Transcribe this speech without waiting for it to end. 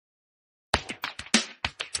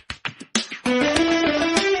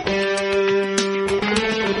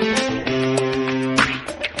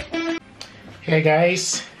Hey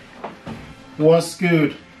guys, what's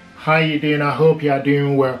good? How you doing? I hope you are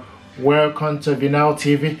doing well. Welcome to Vinyl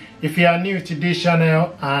TV. If you are new to this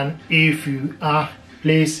channel, and if you are,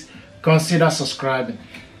 please consider subscribing.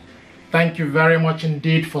 Thank you very much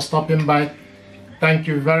indeed for stopping by. Thank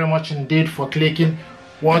you very much indeed for clicking.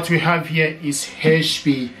 What we have here is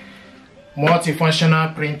HP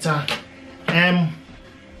multifunctional printer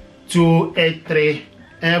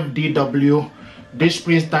M283FDW. This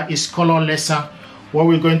printer is colorless. What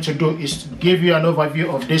we're going to do is give you an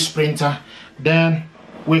overview of this printer, then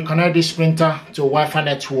we connect this printer to Wi-Fi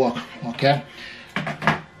network. Okay,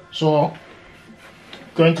 so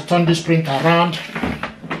going to turn this printer around.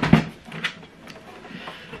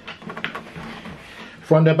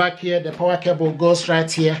 From the back here, the power cable goes right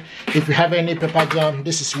here. If you have any paper jam,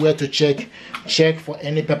 this is where to check for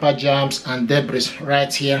any paper jams and debris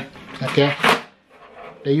right here. Okay,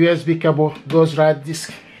 the USB cable goes right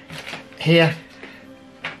this here.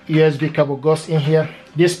 USB cable goes in here.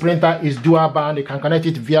 This printer is dual band. You can connect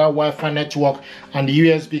it via Wi-Fi network and the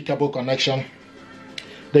USB cable connection.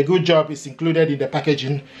 The good job is included in the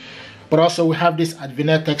packaging, but also we have this at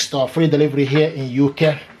Vinyl Tech Store, free delivery here in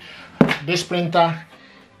UK. This printer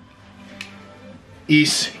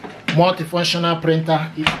is multifunctional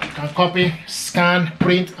printer. You can copy, scan,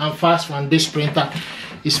 print and fax from this printer.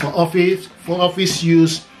 It's for office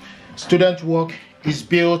use, student work. Is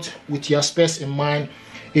built with your space in mind.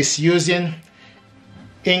 It's using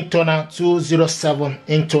ink toner 207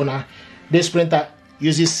 ink toner. This printer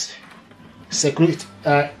uses security,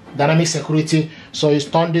 dynamic security, so you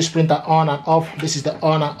turn this printer on and off. This is the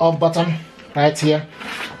on and off button right here.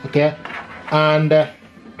 Okay, and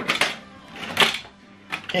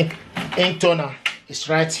ink toner is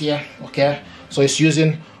right here. Okay, so it's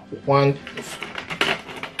using 1,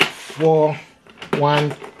 4,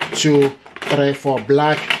 1, 2, 3, 4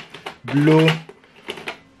 black, blue,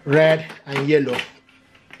 red and yellow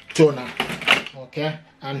toner. Okay,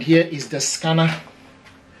 and here is the scanner.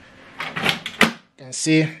 You can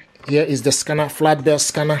see here is the scanner, flat belt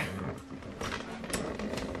scanner.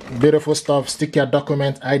 Beautiful stuff. Stick your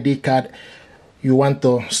document, ID card you want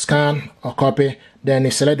to scan or copy, then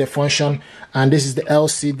you select the function, and this is the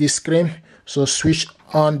LCD screen. So switch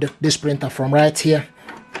on this printer from right here.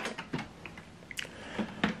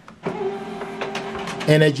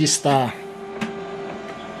 Energy Star.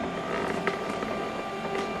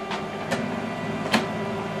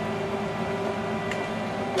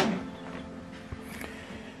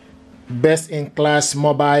 Best in class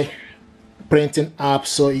mobile printing app.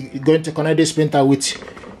 So you're going to connect this printer with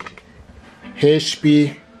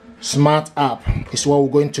HP Smart App is what we're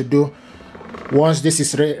going to do. Once this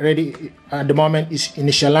is ready, at the moment it's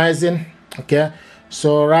initializing. Okay,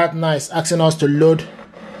 so right now it's asking us to load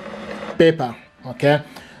paper. Okay,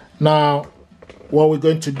 now what we're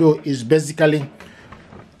going to do is basically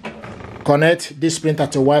connect this printer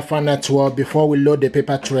to Wi-Fi network before we load the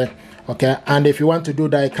paper tray. Okay, and if you want to do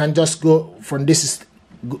that, you can just go from this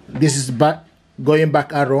is back, going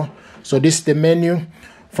back arrow. So this is the menu.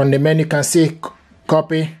 From the menu you can see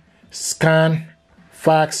copy, scan,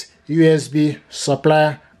 fax, USB,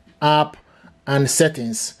 supplier, app and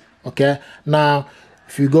settings. Okay, now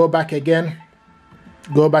if you go back again,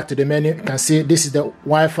 go back to the menu, you can see this is the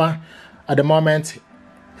Wi-Fi. At the moment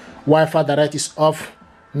Wi-Fi direct is off,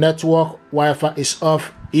 network Wi-Fi is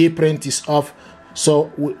off, e-print is off.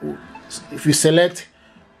 So if you select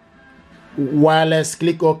wireless,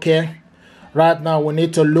 click OK. Right now we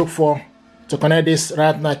need to look for, to connect this,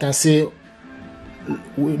 right now I can see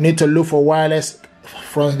we need to look for wireless.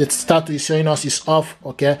 From the start is showing us is off.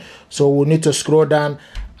 Okay, so we need to scroll down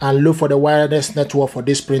and look for the wireless network for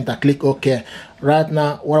this printer. Click OK. Right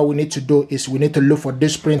now what we need to do is we need to look for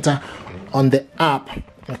this printer on the app.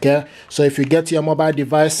 Okay, so if you get your mobile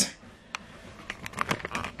device,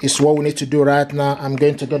 is what we need to do right now. I'm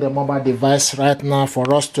going to get a mobile device right now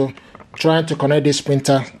for us to try to connect this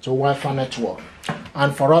printer to Wi-Fi network.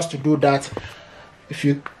 And for us to do that, if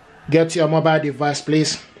you get your mobile device,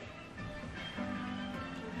 please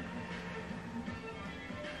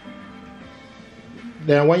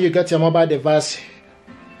then when you get your mobile device,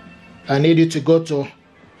 I need you to go to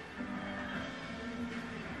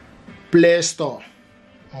Play Store.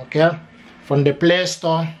 Okay, from the Play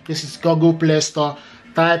Store, this is Google Play Store,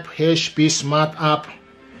 type HP Smart App.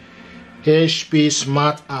 HP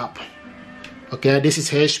Smart App. Okay, this is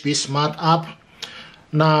HP Smart App.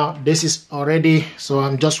 Now this is already, so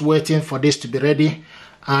I'm just waiting for this to be ready.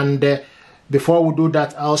 And before we do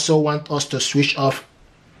that, I also want us to switch off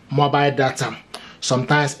mobile data.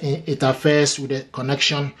 Sometimes it interferes with the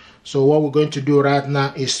connection. So what we're going to do right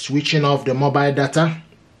now is switching off the mobile data.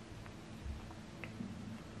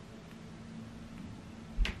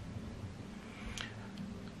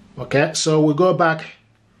 Okay, so we go back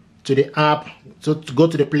to the app, so to go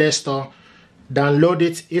to the Play Store, download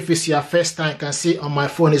it. If it's your first time, you can see on my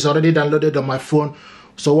phone, it's already downloaded on my phone.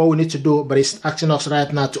 So what we need to do, but it's asking us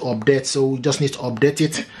right now to update, so we just need to update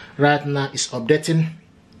it. Right now it's updating,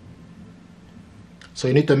 so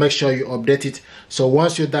you need to make sure you update it. So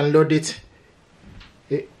once you download it,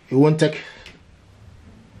 it won't take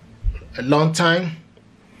a long time.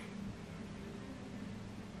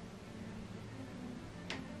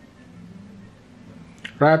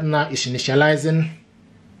 Right now it's initializing.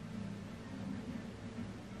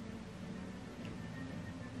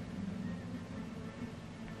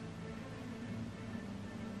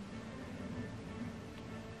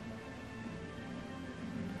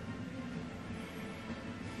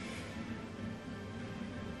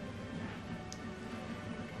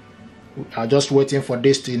 I'm just waiting for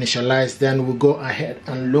this to initialize, then we'll go ahead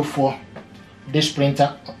and look for this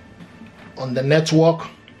printer on the network.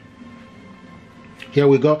 Here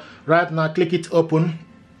we go. Right now, click it open.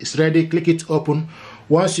 It's ready. Click it open.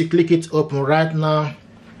 Once you click it open, right now,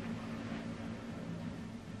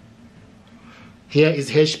 here is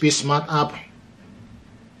HP Smart App.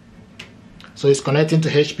 So it's connecting to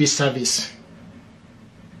HP service.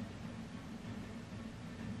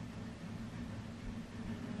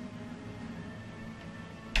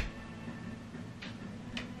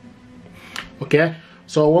 Okay,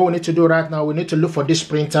 so what we need to do right now, we need to look for this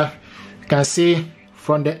printer. You can see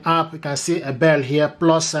from the app, you can see a bell here,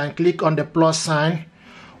 plus sign. Click on the plus sign.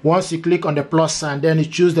 Once you click on the plus sign, then you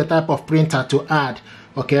choose the type of printer to add.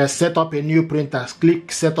 Okay, set up a new printer.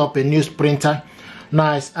 Click set up a new printer.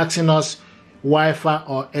 Now it's asking us Wi-Fi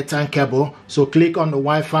or Ethernet cable. So click on the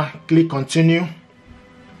Wi-Fi, click continue.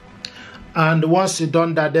 And once you've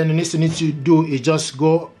done that, then the next thing you need to do is just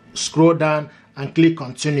go scroll down and click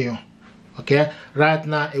continue. Okay, right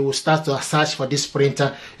now it will start to search for this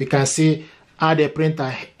printer. You can see add a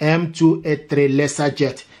printer M283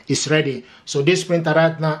 LaserJet is ready. So this printer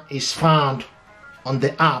right now is found on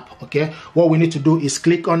the app. Okay, what we need to do is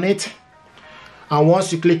click on it, and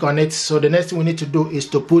once you click on it, so the next thing we need to do is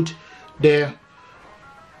to put the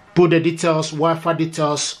details, Wi-Fi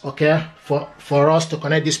details, okay, for us to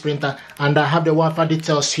connect this printer. And I have the Wi-Fi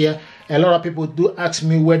details here. A lot of people do ask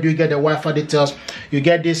me, where do you get the Wi-Fi details? You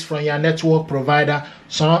get this from your network provider.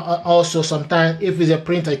 So also sometimes if it's a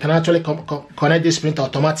printer, you can actually connect this printer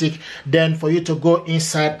automatic. Then for you to go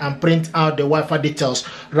inside and print out the Wi-Fi details.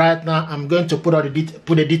 Right now I'm going to put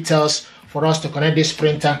the details for us to connect this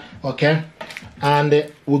printer, okay,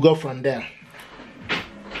 and we'll go from there.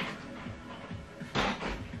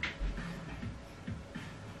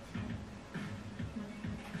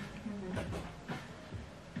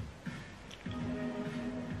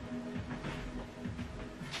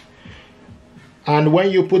 And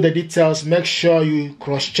when you put the details, make sure you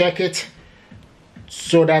cross-check it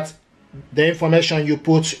so that the information you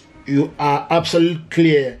put, you are absolutely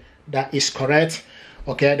clear that is correct.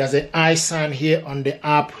 Okay, there's an I sign here on the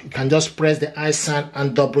app. You can just press the I sign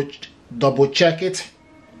and double check it.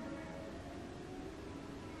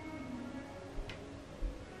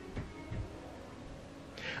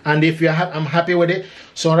 And if you're I'm happy with it.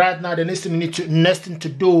 So right now the next thing to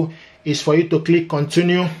do is for you to click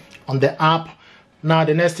continue on the app. Now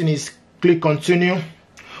the next thing is click continue.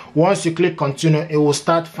 Once you click continue, it will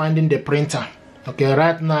start finding the printer. Okay,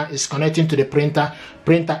 right now it's connecting to the printer.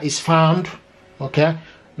 Printer is found. Okay,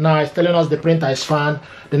 now it's telling us the printer is found.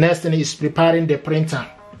 The next thing is preparing the printer.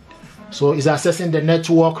 So it's accessing the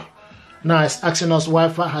network. Now it's asking us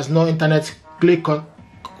Wi-Fi has no internet. Click on.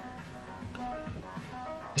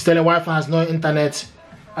 It's telling Wi-Fi has no internet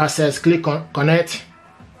access. Click on connect.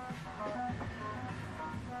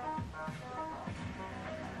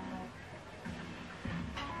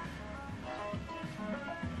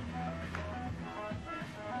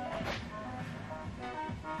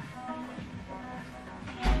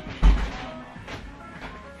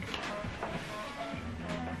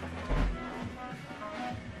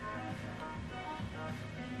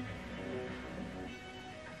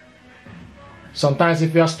 Sometimes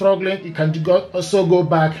if you are struggling, you can also go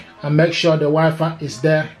back and make sure the Wi-Fi is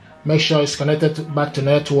there. Make sure it's connected back to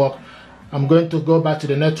network. I'm going to go back to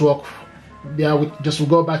the network. There, we just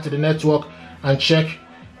go back to the network and check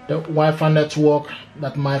the Wi-Fi network,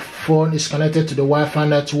 that my phone is connected to the Wi-Fi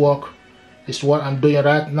network. Is what I'm doing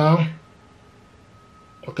right now.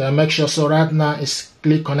 Okay, make sure. So right now it's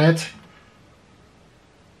click connect.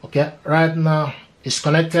 Okay, right now it's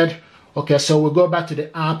connected. Okay, so we'll go back to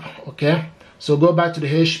the app. Okay, so go back to the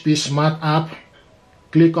HP Smart app.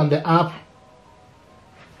 Click on the app.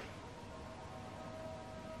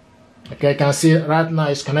 Okay, you can see right now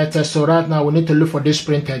it's connected. So right now we need to look for this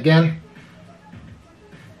printer again.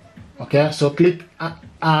 Okay, so click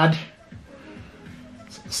add,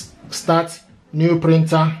 start new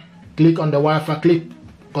printer, click on the Wi-Fi, click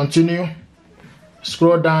continue,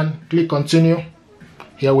 scroll down, click continue.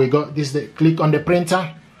 Here we go. This is the click on the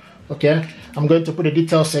printer. Okay, I'm going to put the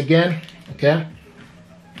details again. Okay,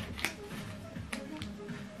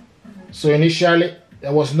 so initially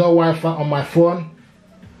there was no Wi-Fi on my phone,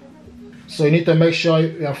 so you need to make sure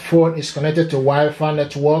your phone is connected to Wi-Fi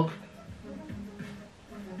network.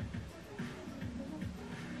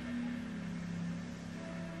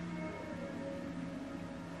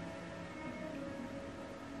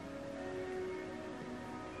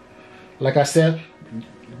 Like I said,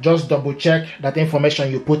 just double check that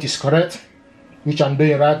information you put is correct, which I'm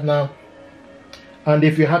doing right now. And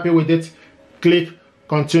if you're happy with it, click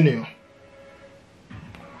continue.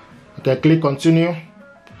 Okay, click continue.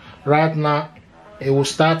 Right now it will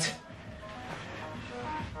start.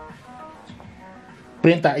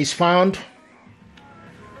 Printer is found.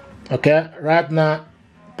 Okay, right now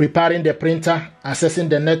preparing the printer,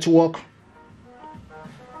 accessing the network.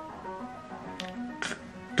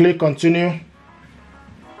 Click continue.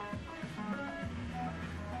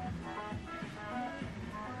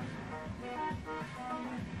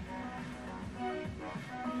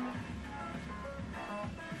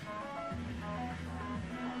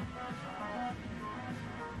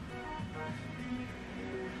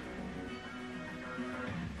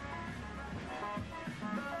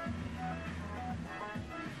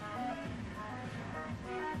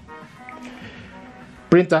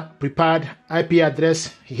 Printer prepared, IP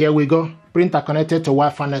address, here we go. Printer connected to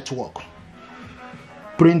Wi-Fi network.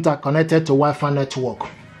 Printer connected to Wi-Fi network.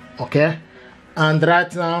 Okay, and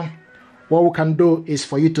right now what we can do is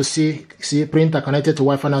for you to see printer connected to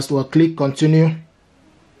Wi-Fi network. Click continue.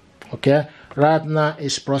 Okay, right now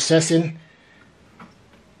it's processing.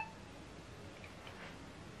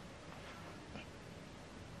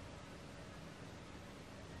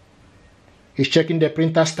 It's checking the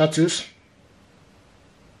printer status.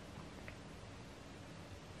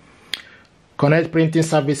 Connect printing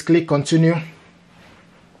service, click continue.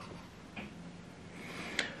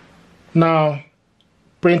 Now,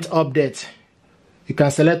 print update. You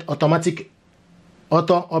can select automatic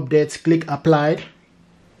auto updates, click applied.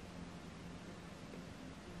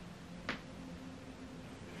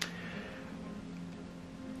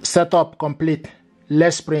 Setup complete.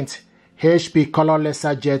 Let's print. HP Color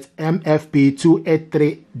Laserjet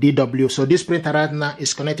M283FDW. So this printer right now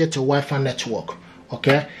is connected to Wi-Fi network.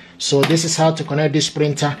 Okay, so this is how to connect this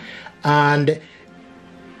printer. And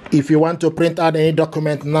if you want to print out any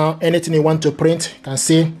document now, anything you want to print, you can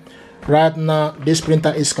see right now this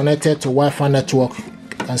printer is connected to Wi-Fi network.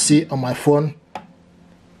 You can see on my phone.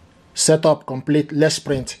 Setup complete. Let's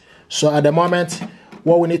print. So at the moment,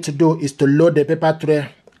 what we need to do is to load the paper tray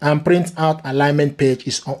and print out alignment page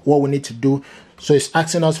is what we need to do. So it's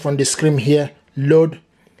asking us from the screen here, load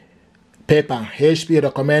paper. HP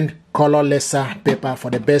recommend color laser paper for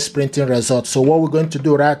the best printing result. So what we're going to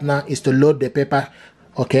do right now is to load the paper,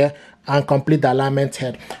 okay, and complete the alignment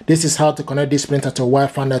head. This is how to connect this printer to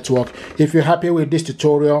Wi-Fi network. If you're happy with this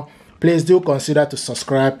tutorial, please do consider to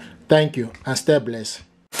subscribe. Thank you and stay blessed.